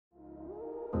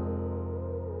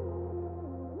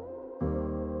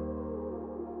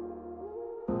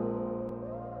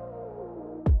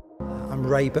I'm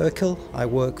Ray Burkle. I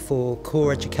work for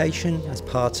Core Education as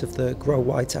part of the Grow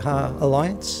Waitaha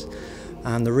Alliance,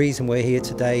 and the reason we're here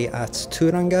today at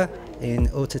Turanga in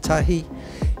Waitaha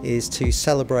is to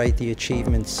celebrate the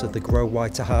achievements of the Grow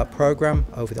Waitaha program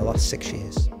over the last 6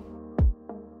 years.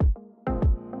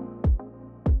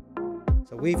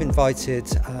 So we've invited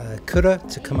kura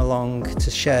to come along to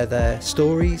share their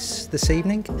stories this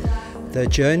evening, their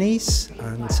journeys,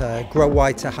 and Grow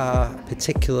Waitaha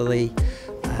particularly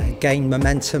gained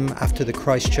momentum after the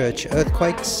Christchurch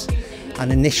earthquakes,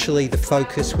 and initially the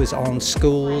focus was on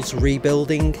schools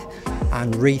rebuilding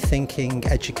and rethinking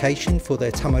education for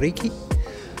their tamariki.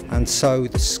 And so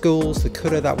the schools, the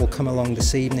kura that will come along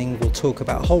this evening, will talk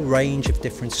about a whole range of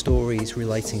different stories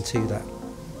relating to that.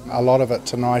 A lot of it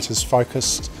tonight is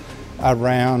focused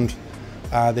around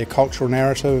their cultural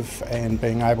narrative and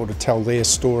being able to tell their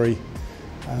story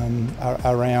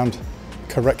around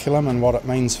curriculum and what it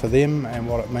means for them and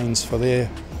what it means for their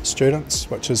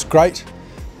students, which is great.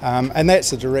 And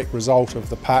that's a direct result of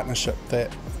the partnership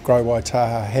that Grow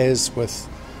Waitaha has with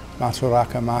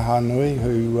Maturaka Mahanui,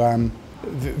 who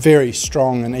very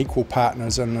strong and equal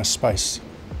partners in this space.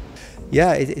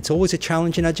 Yeah, it's always a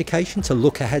challenge in education to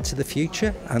look ahead to the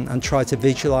future and try to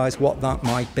visualise what that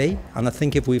might be. And I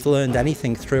think if we've learned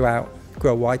anything throughout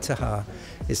Grow Waitaha,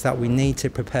 is that we need to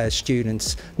prepare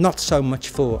students not so much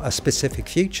for a specific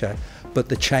future, but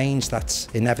the change that's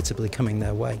inevitably coming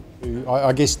their way.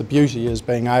 I guess the beauty is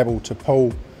being able to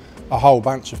pull a whole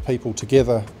bunch of people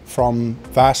together from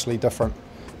vastly different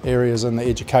areas in the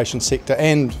education sector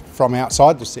and from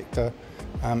outside the sector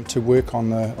to work on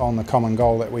the common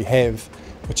goal that we have,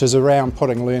 which is around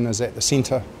putting learners at the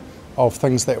centre of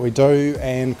things that we do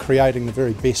and creating the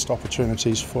very best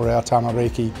opportunities for our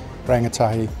tamariki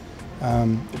rangatahi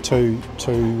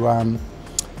to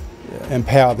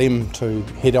empower them to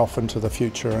head off into the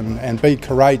future and be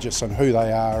courageous in who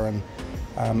they are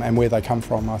and where they come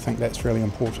from. I think that's really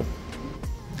important.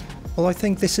 Well, I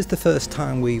think this is the first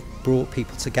time we've brought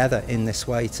people together in this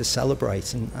way to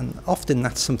celebrate, and often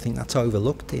that's something that's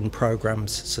overlooked in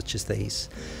programs such as these.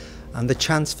 And the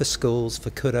chance for schools,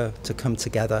 for kura to come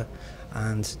together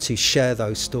and to share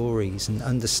those stories and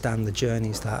understand the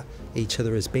journeys that each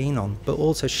other has been on, but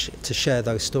also to share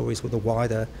those stories with a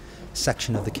wider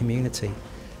section of the community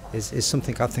is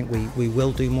something I think we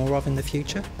will do more of in the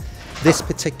future. This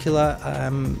particular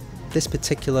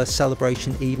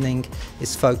celebration evening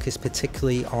is focused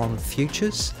particularly on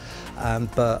futures,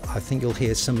 but I think you'll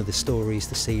hear some of the stories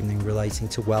this evening relating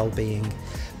to well-being,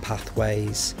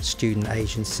 pathways, student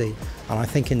agency, and I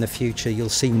think in the future you'll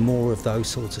see more of those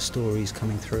sorts of stories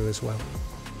coming through as well.